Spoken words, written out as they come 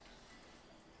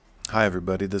Hi,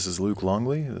 everybody. This is Luke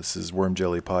Longley. This is Worm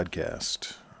Jelly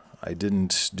Podcast. I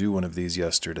didn't do one of these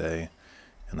yesterday,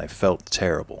 and I felt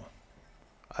terrible.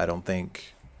 I don't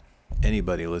think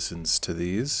anybody listens to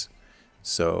these,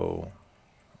 so,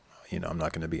 I'm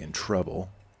not going to be in trouble,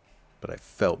 but I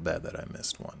felt bad that I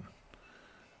missed one.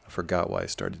 I forgot why I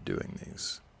started doing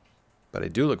these. But I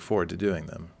do look forward to doing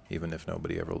them, even if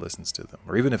nobody ever listens to them,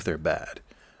 or even if they're bad.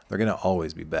 They're going to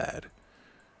always be bad.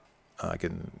 I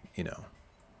can,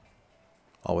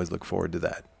 always look forward to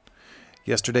that.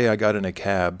 Yesterday I got in a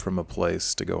cab from a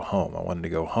place to go home. I wanted to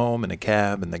go home in a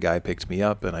cab, and the guy picked me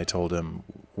up, and I told him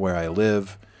where I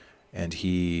live, and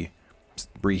he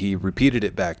repeated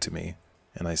it back to me,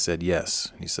 and I said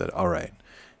yes. And he said, all right.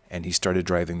 And he started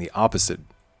driving the opposite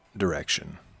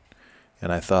direction.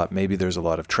 And I thought maybe there's a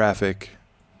lot of traffic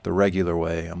the regular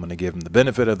way. I'm going to give him the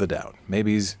benefit of the doubt.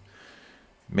 Maybe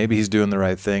he's doing the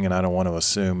right thing, and I don't want to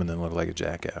assume and then look like a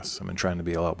jackass. I've been trying to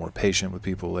be a lot more patient with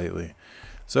people lately.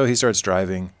 So he starts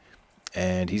driving,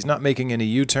 and he's not making any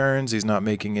U-turns. He's not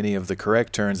making any of the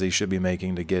correct turns that he should be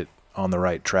making to get on the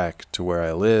right track to where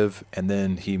I live. And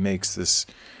then he makes this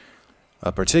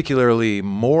particularly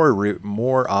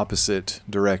more opposite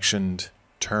directioned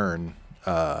turn.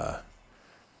 And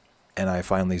I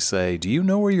finally say, do you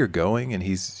know where you're going? And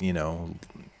he's,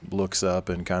 looks up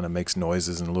and kind of makes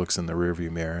noises and looks in the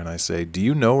rearview mirror. And I say, do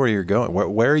you know where you're going?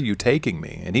 Where are you taking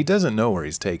me? And he doesn't know where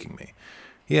he's taking me.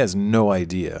 He has no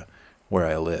idea where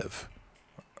I live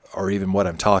or even what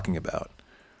I'm talking about.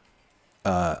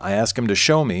 I ask him to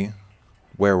show me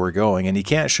where we're going, and he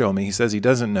can't show me. He says he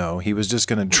doesn't know. He was just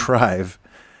going to drive,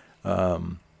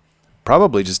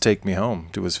 probably just take me home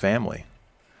to his family.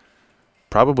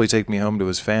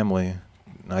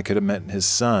 I could have met his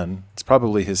son. It's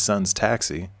probably his son's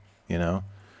taxi,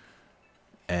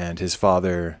 and his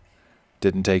father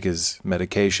didn't take his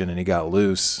medication and he got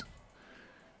loose,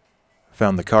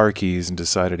 found the car keys and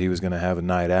decided he was going to have a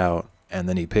night out, and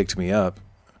then he picked me up.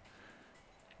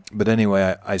 But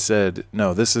anyway, I said,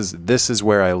 no, this is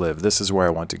where I live. This is where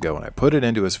I want to go. And I put it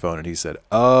into his phone, and he said,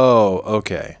 oh,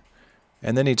 okay.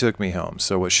 And then he took me home.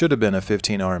 So what should have been a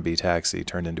 15 RMB taxi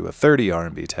turned into a 30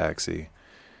 RMB taxi.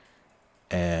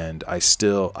 And I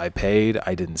paid.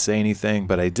 I didn't say anything,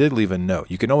 but I did leave a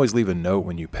note. You can always leave a note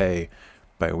when you pay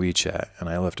by WeChat, and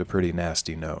I left a pretty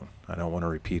nasty note. I don't want to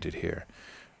repeat it here,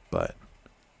 but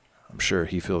I'm sure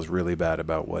he feels really bad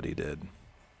about what he did.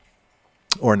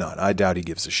 Or not. I doubt he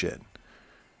gives a shit.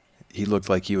 He looked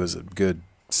like he was a good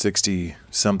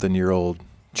 60-something-year-old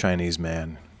Chinese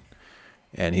man,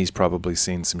 and he's probably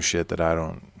seen some shit that I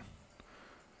don't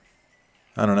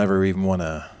ever even want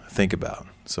to think about.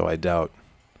 So I doubt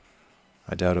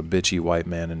a bitchy white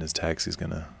man in his taxi is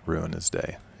going to ruin his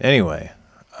day. Anyway,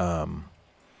 I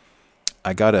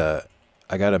got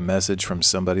a message from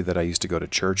somebody that I used to go to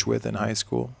church with in high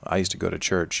school. I used to go to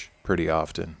church pretty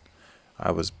often.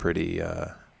 I was pretty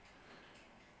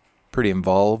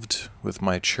involved with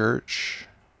my church.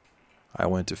 I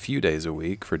went a few days a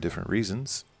week for different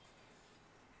reasons.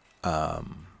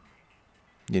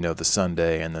 The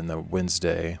Sunday, and then the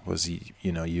Wednesday was,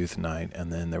 youth night.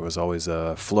 And then there was always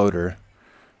a floater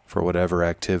for whatever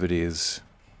activities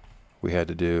we had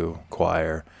to do,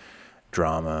 choir,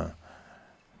 drama,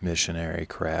 missionary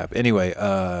crap. Anyway,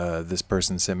 this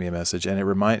person sent me a message, and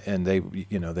they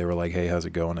were like, hey, how's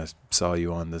it going? I saw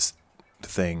you on this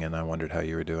thing, and I wondered how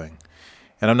you were doing.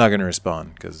 And I'm not going to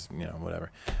respond because,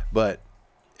 whatever. But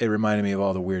it reminded me of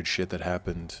all the weird shit that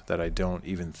happened that I don't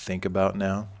even think about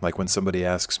now. Like when somebody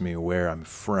asks me where I'm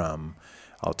from,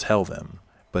 I'll tell them,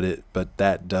 but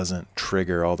that doesn't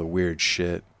trigger all the weird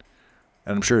shit.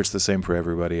 And I'm sure it's the same for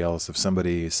everybody else. If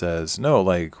somebody says, no,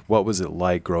 like, what was it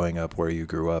like growing up where you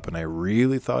grew up? And I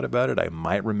really thought about it, I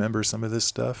might remember some of this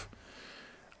stuff.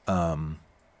 But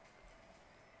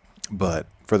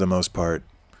for the most part,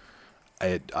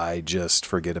 I just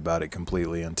forget about it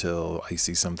completely until I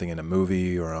see something in a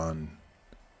movie or on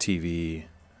TV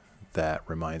that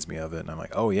reminds me of it. And I'm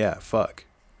like, oh yeah, fuck.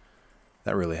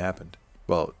 That really happened.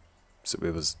 Well, so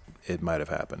it might have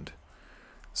happened.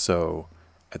 So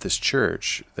at this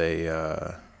church, they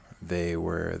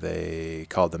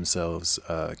called themselves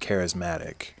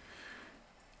charismatic,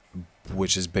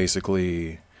 which is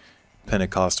basically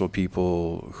Pentecostal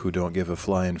people who don't give a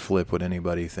flying flip what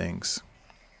anybody thinks.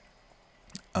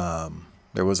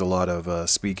 There was a lot of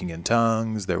speaking in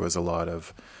tongues. There was a lot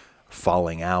of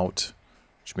falling out,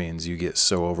 which means you get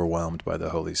so overwhelmed by the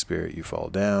Holy Spirit you fall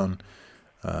down.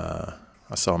 I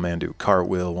saw a man do a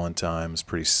cartwheel one time. It's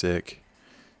pretty sick.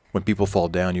 When people fall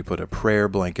down, you put a prayer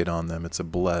blanket on them. It's a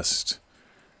blessed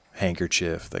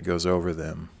handkerchief that goes over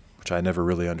them, which I never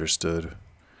really understood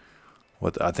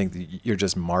I think you're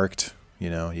just marked. You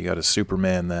got to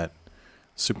Superman that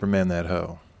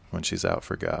hoe when she's out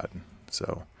for God.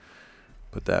 So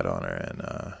put that on her.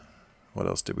 And what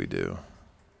else did we do?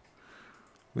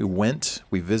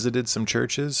 We visited some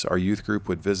churches. Our youth group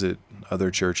would visit other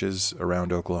churches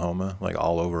around Oklahoma, like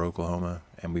all over Oklahoma,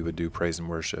 and we would do praise and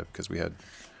worship because we had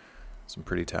some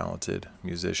pretty talented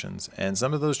musicians. And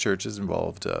some of those churches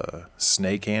involved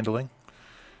snake handling.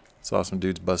 Saw some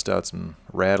dudes bust out some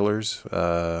rattlers.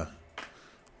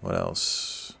 What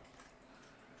else?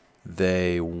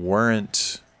 They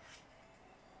weren't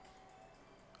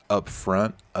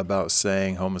upfront about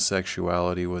saying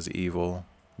homosexuality was evil,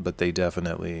 but they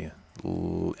definitely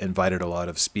invited a lot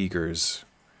of speakers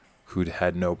who'd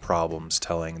had no problems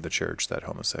telling the church that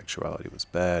homosexuality was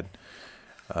bad.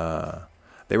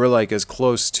 They were like as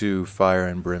close to fire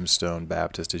and brimstone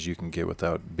Baptist as you can get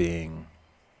without being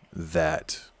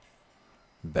that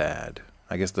bad.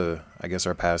 I guess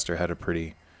our pastor had a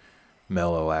pretty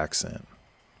mellow accent,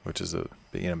 which is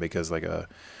because like a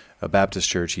Baptist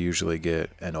church, you usually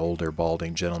get an older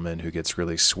balding gentleman who gets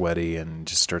really sweaty and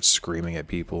just starts screaming at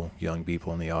people, young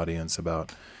people in the audience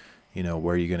about,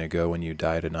 where are you going to go when you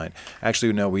die tonight?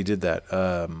 Actually, no, we did that.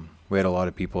 We had a lot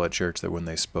of people at church that when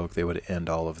they spoke, they would end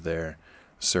all of their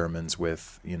sermons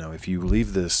with, if you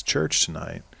leave this church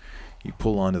tonight, you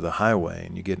pull onto the highway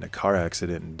and you get in a car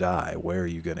accident and die, where are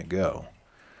you going to go?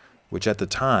 Which at the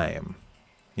time,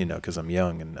 because I'm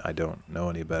young and I don't know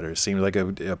any better, seemed like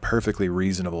a perfectly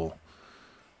reasonable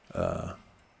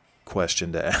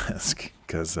question to ask.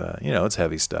 Because, it's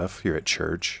heavy stuff. You're at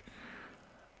church,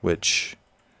 which,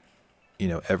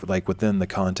 like within the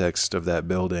context of that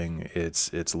building,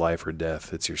 it's life or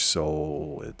death. It's your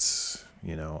soul. It's,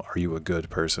 are you a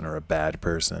good person or a bad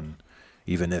person?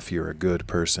 Even if you're a good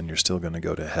person, you're still going to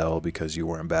go to hell because you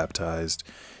weren't baptized.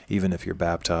 Even if you're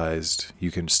baptized, you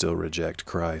can still reject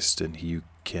Christ, and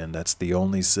that's the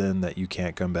only sin that you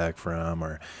can't come back from,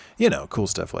 or, cool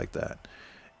stuff like that.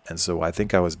 And so I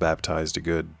think I was baptized a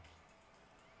good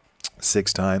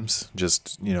 6 times,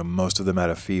 just, most of them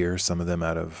out of fear, some of them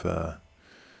out of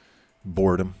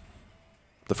boredom.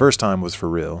 The first time was for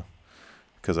real,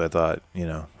 because I thought,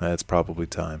 that's probably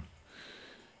time.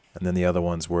 And then the other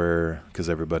ones were because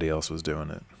everybody else was doing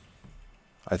it.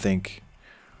 I think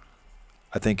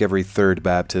every third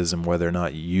baptism, whether or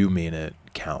not you mean it,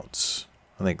 counts.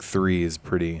 I think 3 is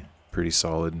pretty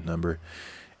solid number.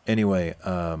 Anyway,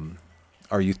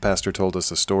 our youth pastor told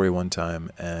us a story one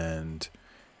time, and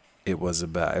it was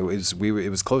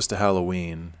close to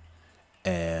Halloween,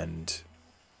 and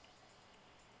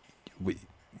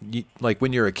like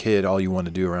when you're a kid, all you want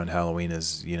to do around Halloween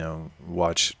is,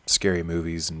 watch scary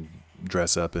movies and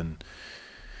dress up in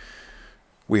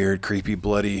weird, creepy,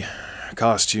 bloody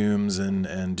costumes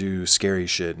and do scary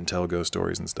shit and tell ghost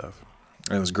stories and stuff.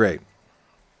 And it was great.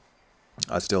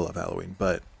 I still love Halloween,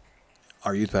 but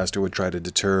our youth pastor would try to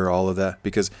deter all of that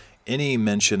because any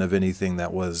mention of anything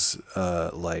that was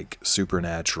like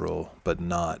supernatural but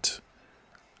not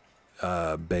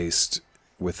based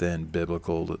within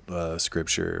biblical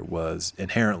scripture was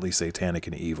inherently satanic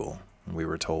and evil. We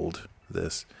were told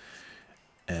this.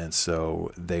 And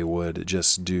so they would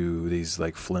just do these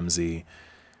like flimsy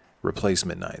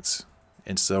replacement nights.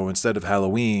 And so instead of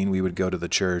Halloween, we would go to the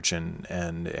church and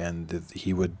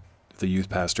the youth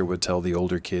pastor would tell the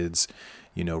older kids,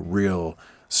 real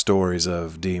stories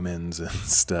of demons and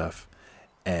stuff.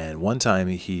 And one time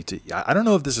I don't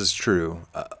know if this is true,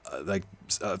 like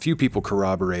a few people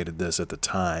corroborated this at the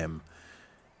time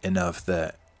enough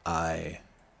that I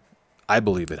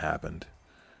believe it happened.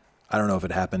 I don't know if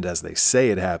it happened as they say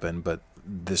it happened, but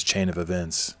this chain of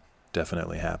events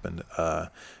definitely happened.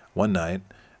 One night,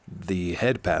 the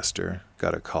head pastor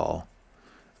got a call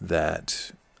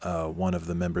that one of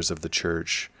the members of the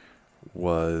church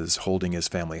was holding his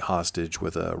family hostage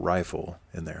with a rifle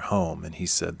in their home, and he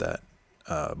said that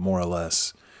more or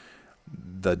less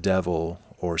the devil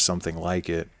or something like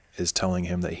it is telling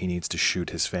him that he needs to shoot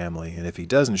his family, and if he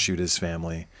doesn't shoot his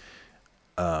family,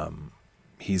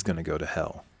 he's going to go to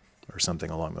hell or something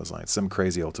along those lines, some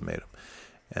crazy ultimatum.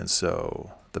 And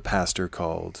so the pastor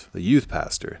called the youth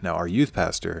pastor. Now our youth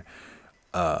pastor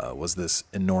was this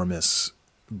enormous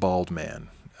bald man,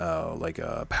 like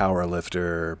a power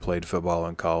lifter, played football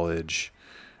in college,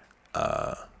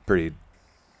 pretty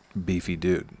beefy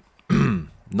dude.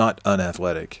 Not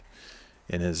unathletic.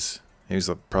 He was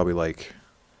probably like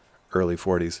early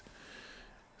 40s.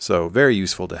 So very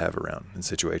useful to have around in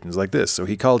situations like this. So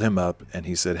he called him up and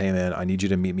he said, "Hey man, I need you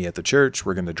to meet me at the church.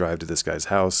 We're going to drive to this guy's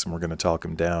house and we're going to talk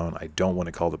him down. I don't want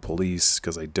to call the police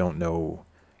because I don't know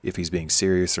if he's being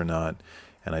serious or not.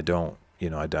 And I don't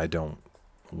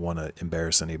want to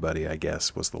embarrass anybody, I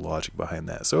guess, was the logic behind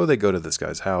that. So they go to this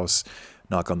guy's house,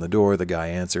 knock on the door. The guy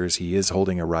answers. He is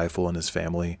holding a rifle in his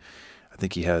family. I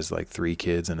think he has like 3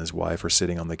 kids, and his wife are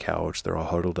sitting on the couch. They're all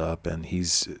huddled up, and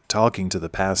he's talking to the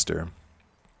pastor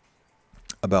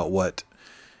about what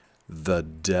the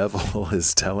devil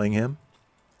is telling him.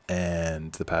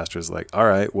 And the pastor's like, all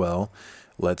right, well,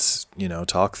 let's,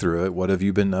 talk through it. What have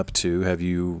you been up to? Have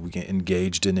you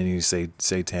engaged in any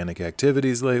satanic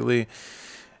activities lately?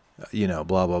 Blah,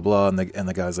 blah, blah. And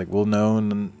the guy's like, well, no,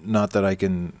 not that I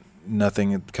can,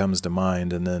 nothing comes to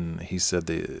mind. And then he said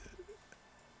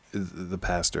the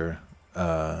pastor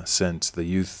sent the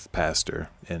youth pastor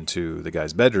into the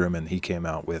guy's bedroom, and he came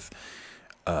out with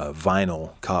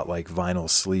vinyl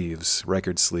sleeves,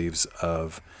 record sleeves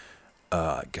of,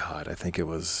 I think it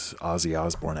was Ozzy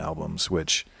Osbourne albums,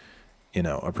 which,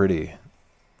 are pretty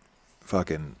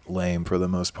fucking lame for the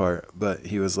most part. But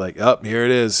he was like, "Oh, here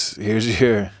it is. Here's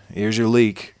your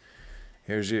leak.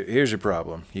 Here's your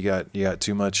problem. You got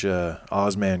too much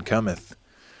Ozman cometh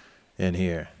in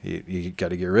here. You got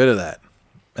to get rid of that."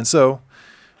 And so,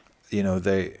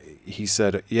 he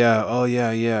said, "Yeah, oh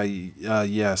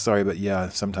yeah, sorry, but yeah,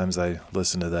 sometimes I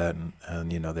listen to that,"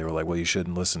 and they were like, "Well, you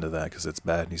shouldn't listen to that because it's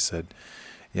bad." And he said,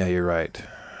 "Yeah, you're right,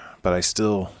 but I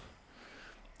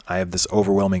have this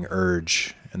overwhelming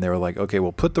urge." And they were like, "Okay,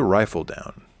 well, put the rifle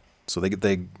down." So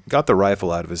they got the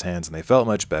rifle out of his hands, and they felt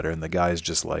much better. And the guy's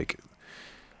just like,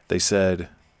 they said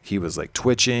he was like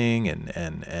twitching,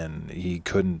 and he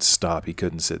couldn't stop, he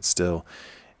couldn't sit still,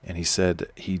 and he said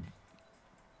he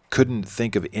couldn't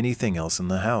think of anything else in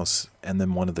the house. And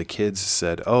then one of the kids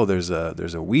said, "Oh, there's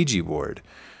a Ouija board."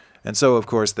 And so, of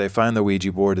course, they find the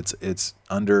Ouija board. It's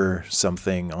under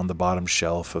something on the bottom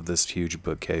shelf of this huge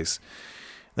bookcase.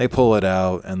 They pull it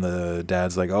out, and the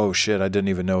dad's like, "Oh shit, I didn't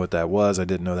even know what that was. I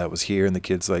didn't know that was here." And the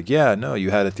kid's like, "Yeah, no, you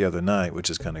had it the other night," which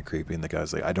is kind of creepy. And the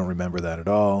guy's like, "I don't remember that at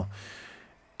all."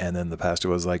 And then the pastor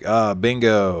was like,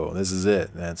 "Bingo, this is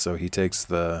it." And so he takes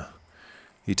the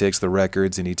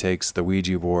records, and he takes the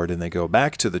Ouija board, and they go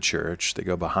back to the church. They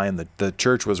go behind the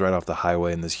church was right off the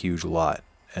highway in this huge lot.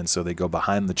 And so they go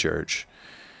behind the church,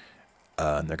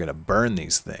 and they're going to burn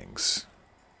these things,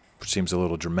 which seems a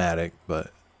little dramatic,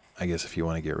 but I guess if you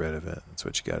want to get rid of it, that's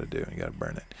what you got to do. You got to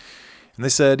burn it. And they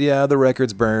said, "Yeah, the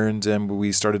record's burned," and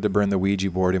we started to burn the Ouija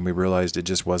board, and we realized it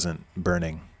just wasn't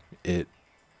burning. It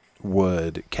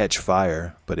would catch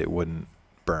fire, but it wouldn't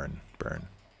burn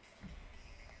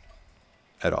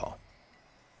at all.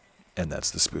 And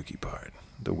that's the spooky part.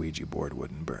 The Ouija board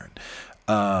wouldn't burn.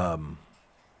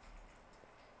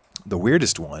 The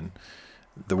weirdest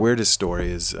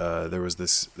story is there was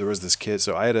this kid.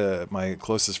 So I had my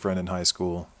closest friend in high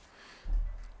school.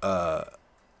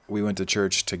 We went to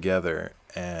church together,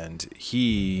 and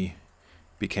he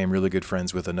became really good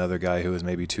friends with another guy who was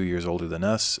maybe 2 years older than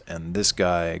us. And this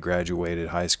guy graduated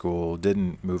high school,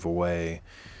 didn't move away,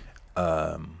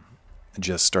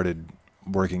 just started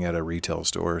working at a retail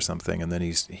store or something. And then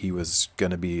he was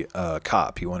going to be a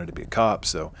cop. He wanted to be a cop,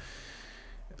 so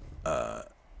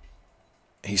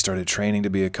he started training to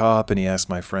be a cop, and he asked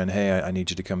my friend, "Hey, I need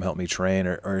you to come help me train,"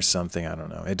 or something. I don't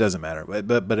know. It doesn't matter.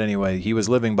 But anyway, he was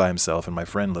living by himself, and my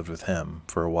friend lived with him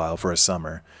for a while, for a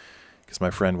summer, because my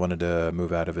friend wanted to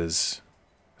move out of his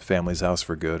family's house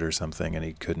for good or something, and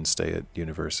he couldn't stay at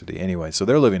university. Anyway, so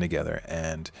they're living together,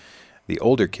 and the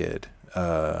older kid,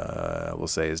 we'll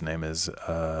say his name is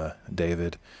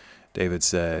David. David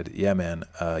said, "Yeah, man,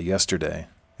 yesterday,"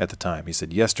 at the time, he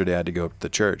said, "Yesterday I had to go to the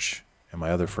church," and my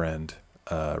other friend,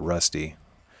 Rusty,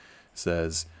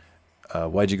 says,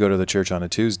 "Why'd you go to the church on a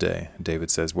Tuesday?" David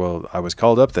says, "Well, I was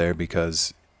called up there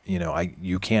because,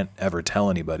 you can't ever tell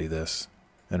anybody this."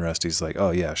 And Rusty's like,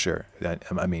 "Oh yeah, sure."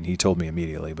 I mean, he told me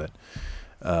immediately, but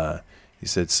he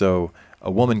said, so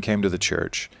a woman came to the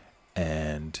church,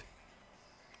 and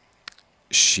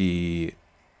she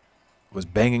was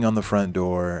banging on the front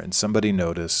door, and somebody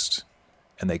noticed,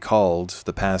 and they called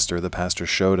the pastor. The pastor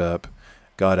showed up,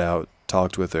 got out,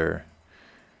 talked with her.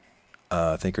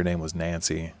 I think her name was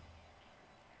Nancy.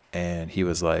 And he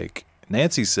was like,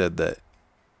 Nancy said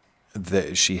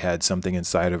that she had something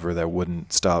inside of her that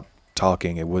wouldn't stop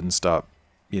talking. It wouldn't stop,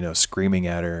 screaming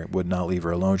at her. It would not leave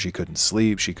her alone. She couldn't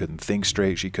sleep. She couldn't think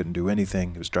straight. She couldn't do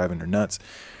anything. It was driving her nuts.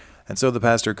 And so the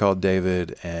pastor called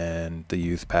David and the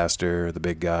youth pastor, the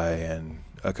big guy, and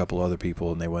a couple other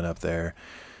people, and they went up there,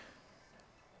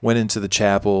 went into the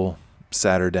chapel,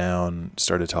 sat her down,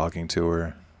 started talking to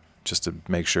her, just to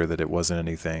make sure that it wasn't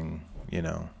anything,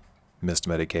 missed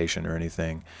medication or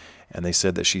anything. And they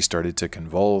said that she started to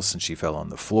convulse, and she fell on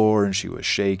the floor, and she was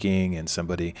shaking, and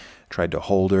somebody tried to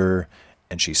hold her,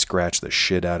 and she scratched the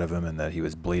shit out of him, and that he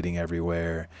was bleeding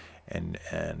everywhere. And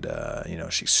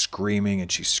she's screaming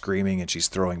and she's screaming and she's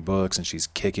throwing books and she's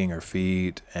kicking her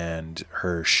feet, and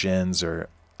her shins are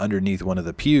underneath one of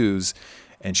the pews,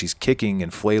 and she's kicking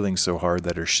and flailing so hard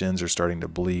that her shins are starting to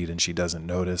bleed, and she doesn't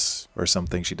notice or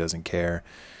something. She doesn't care.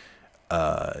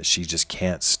 She just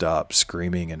can't stop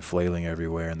screaming and flailing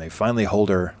everywhere. And they finally hold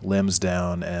her limbs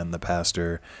down, and the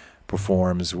pastor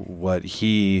performs what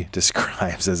he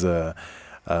describes as a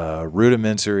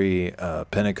rudimentary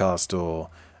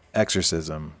Pentecostal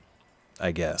exorcism,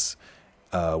 I guess,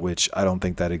 which I don't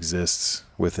think that exists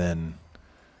within,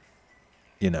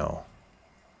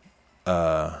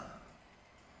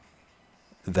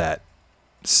 that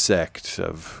sect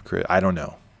of, I don't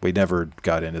know. We never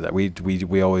got into that.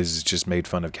 We always just made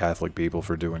fun of Catholic people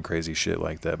for doing crazy shit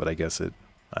like that, but I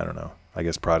don't know. I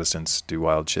guess Protestants do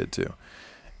wild shit too.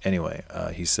 Anyway,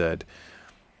 he said,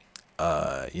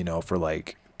 for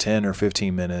like 10 or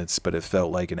 15 minutes, but it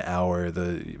felt like an hour.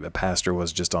 The pastor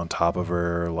was just on top of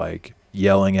her, like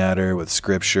yelling at her with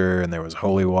scripture, and there was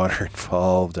holy water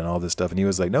involved and all this stuff. And he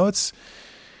was like, no,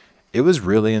 it was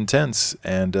really intense.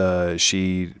 And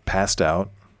she passed out.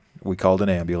 We called an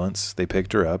ambulance. They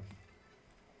picked her up.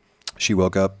 She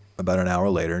woke up about an hour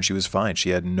later, and she was fine.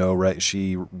 She had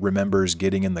she remembers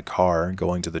getting in the car,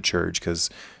 going to the church,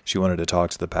 because she wanted to talk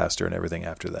to the pastor and everything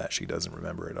after that. She doesn't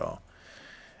remember it all.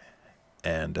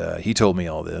 And he told me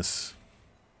all this.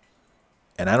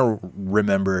 And I don't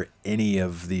remember any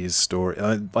of these stories.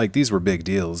 Like, these were big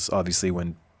deals, obviously,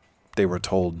 when they were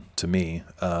told to me.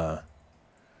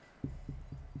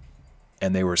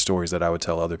 And they were stories that I would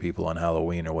tell other people on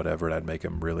Halloween or whatever, and I'd make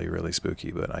them really, really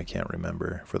spooky. But I can't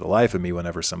remember for the life of me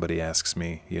whenever somebody asks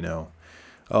me,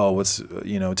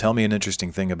 tell me an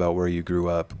interesting thing about where you grew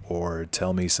up, or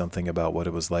tell me something about what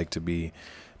it was like to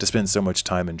spend so much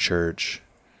time in church.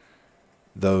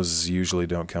 Those usually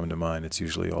don't come to mind. It's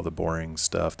usually all the boring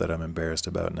stuff that I'm embarrassed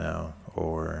about now,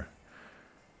 or,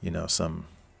 some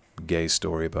gay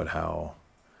story about how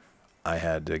I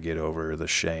had to get over the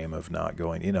shame of not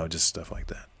going, just stuff like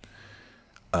that.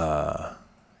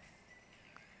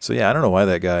 So yeah, I don't know why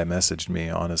that guy messaged me,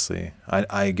 honestly.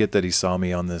 I get that he saw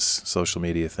me on this social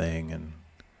media thing and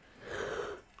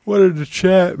wanted to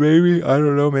chat, maybe. I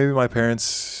don't know. Maybe my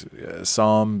parents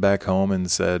saw him back home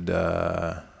and said,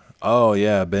 oh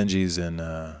yeah, Benji's in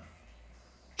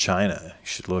China. You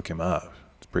should look him up.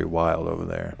 It's pretty wild over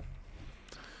there.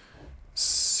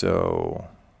 So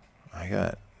I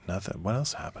got nothing. What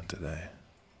else happened today?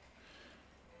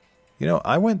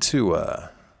 I went to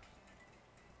a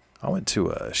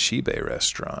Shibe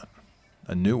restaurant,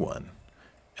 a new one,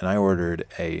 and I ordered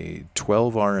a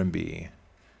 12 RMB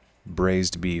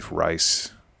braised beef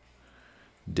rice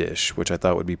dish, which I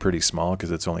thought would be pretty small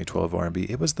because it's only 12 RMB.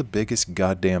 It was the biggest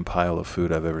goddamn pile of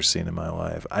food I've ever seen in my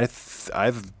life.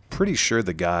 I'm pretty sure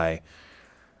the guy,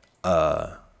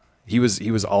 he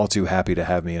was all too happy to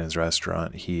have me in his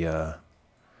restaurant. He was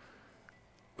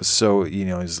so,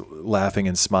 he's laughing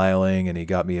and smiling, and he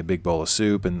got me a big bowl of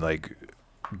soup and like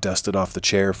dusted off the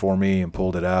chair for me and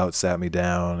pulled it out, sat me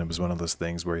down. It was one of those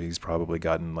things where he's probably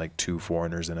gotten like 2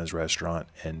 foreigners in his restaurant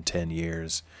in 10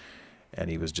 years. And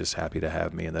he was just happy to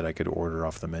have me and that I could order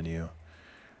off the menu.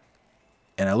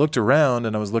 And I looked around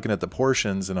and I was looking at the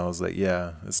portions and I was like,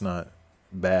 yeah, it's not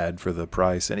bad for the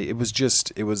price. And it was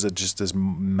just this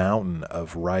mountain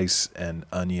of rice and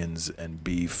onions and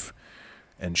beef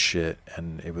and shit.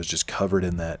 And it was just covered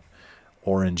in that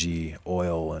orangey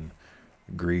oil and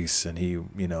grease. And he,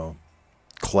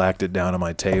 clacked it down on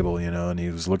my table, and he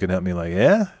was looking at me like,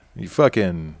 yeah, you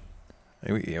fucking,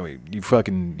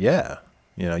 yeah.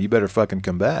 You better fucking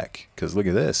come back, because look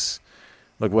at this.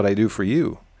 Look what I do for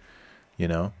you.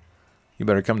 You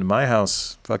better come to my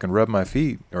house, fucking rub my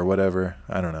feet or whatever.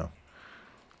 I don't know.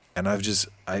 And I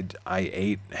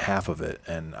ate half of it,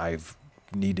 and I've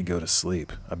need to go to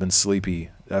sleep. I've been sleepy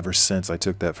ever since I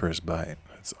took that first bite.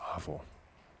 It's awful.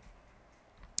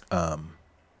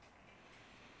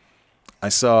 I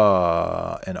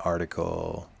saw an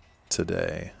article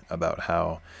today about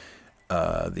how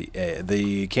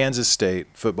the Kansas State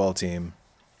football team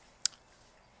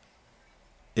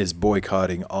is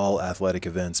boycotting all athletic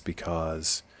events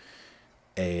because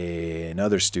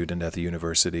another student at the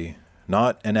university,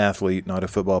 not an athlete, not a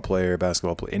football player,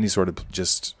 basketball player, any sort of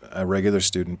just a regular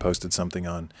student, posted something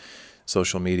on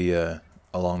social media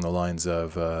along the lines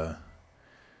of,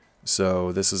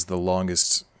 so this is the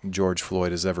longest George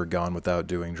Floyd has ever gone without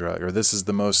doing drugs, or this is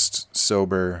the most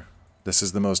sober, this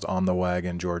is the most on the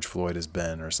wagon George Floyd has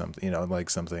been, or something, like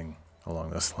something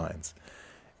along those lines,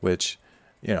 which,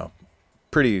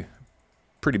 pretty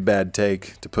bad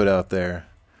take to put out there.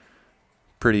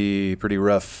 pretty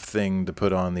rough thing to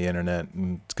put on the internet,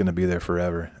 and it's going to be there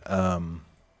forever.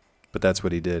 But that's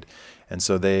what he did. And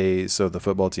so the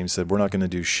football team said, we're not going to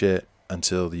do shit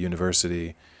until the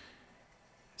university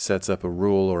sets up a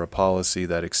rule or a policy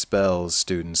that expels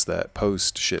students that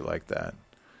post shit like that.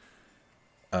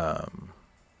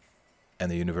 And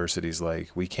the university's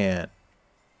like, we can't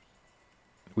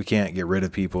get rid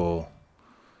of people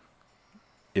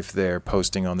if they're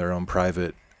posting on their own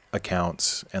private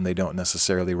accounts and they don't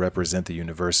necessarily represent the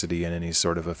university in any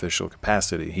sort of official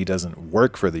capacity. He doesn't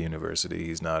work for the university.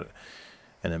 He's not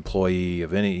an employee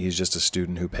of any. He's just a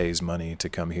student who pays money to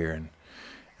come here.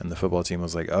 And the football team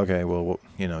was like, okay, well,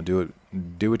 do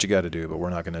what you got to do, but we're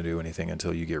not going to do anything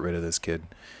until you get rid of this kid.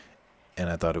 And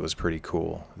I thought it was pretty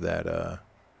cool that,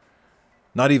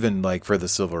 not even like for the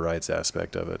civil rights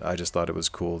aspect of it, I just thought it was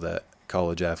cool that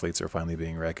college athletes are finally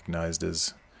being recognized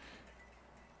as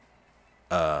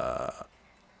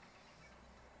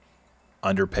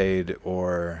underpaid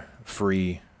or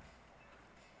free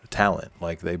talent.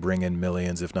 Like, they bring in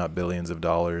millions, if not billions of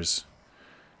dollars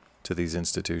to these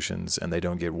institutions, and they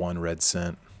don't get one red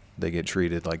cent. They get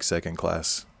treated like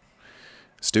second-class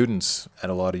students at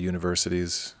a lot of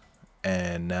universities.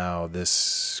 And now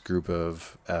this group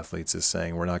of athletes is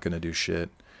saying, we're not going to do shit.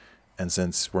 And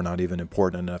since we're not even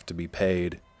important enough to be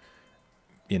paid,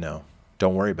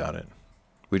 don't worry about it.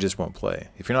 We just won't play.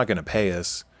 If you're not going to pay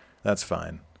us, that's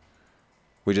fine.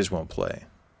 We just won't play.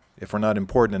 If we're not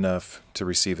important enough to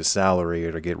receive a salary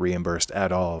or to get reimbursed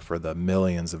at all for the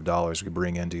millions of dollars we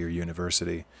bring into your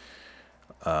university,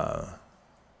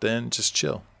 then just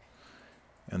chill.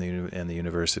 And the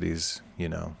university's,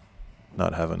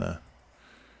 not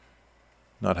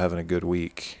having a good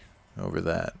week over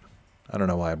that. I don't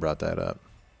know why I brought that up.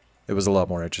 It was a lot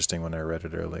more interesting when I read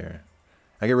it earlier.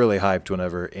 I get really hyped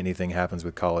whenever anything happens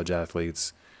with college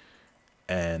athletes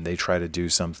and they try to do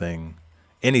something,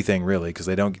 anything really, because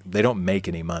they don't make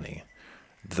any money.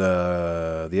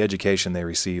 The education they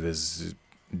receive is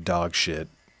dog shit.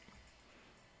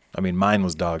 I mean, mine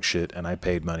was dog shit, and I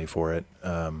paid money for it.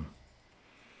 And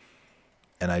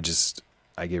it's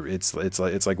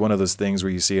like one of those things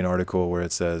where you see an article where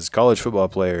it says college football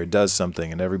player does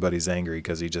something and everybody's angry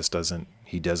because he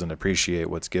doesn't appreciate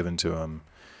what's given to him.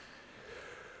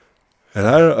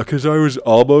 And because I was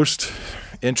almost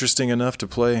interesting enough to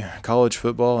play college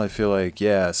football, I feel like,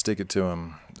 yeah, stick it to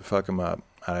him, fuck him up.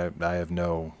 I have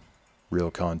no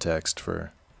real context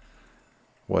for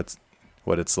what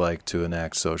it's like to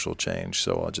enact social change,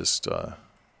 so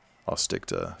I'll stick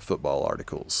to football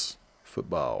articles.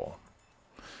 Football.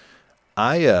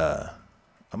 I'm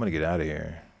gonna get out of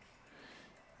here.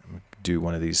 I'm gonna do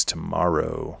one of these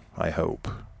tomorrow, I hope.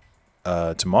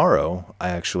 Tomorrow I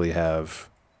actually have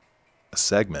a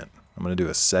segment. I'm gonna do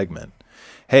a segment.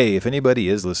 Hey, if anybody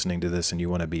is listening to this and you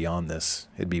want to be on this,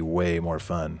 it'd be way more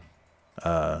fun.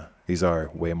 These are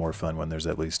way more fun when there's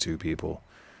at least two people.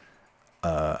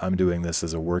 I'm doing this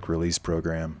as a work release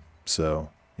program, so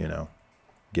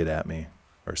get at me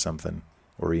or something,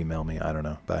 or email me. I don't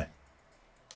know. Bye.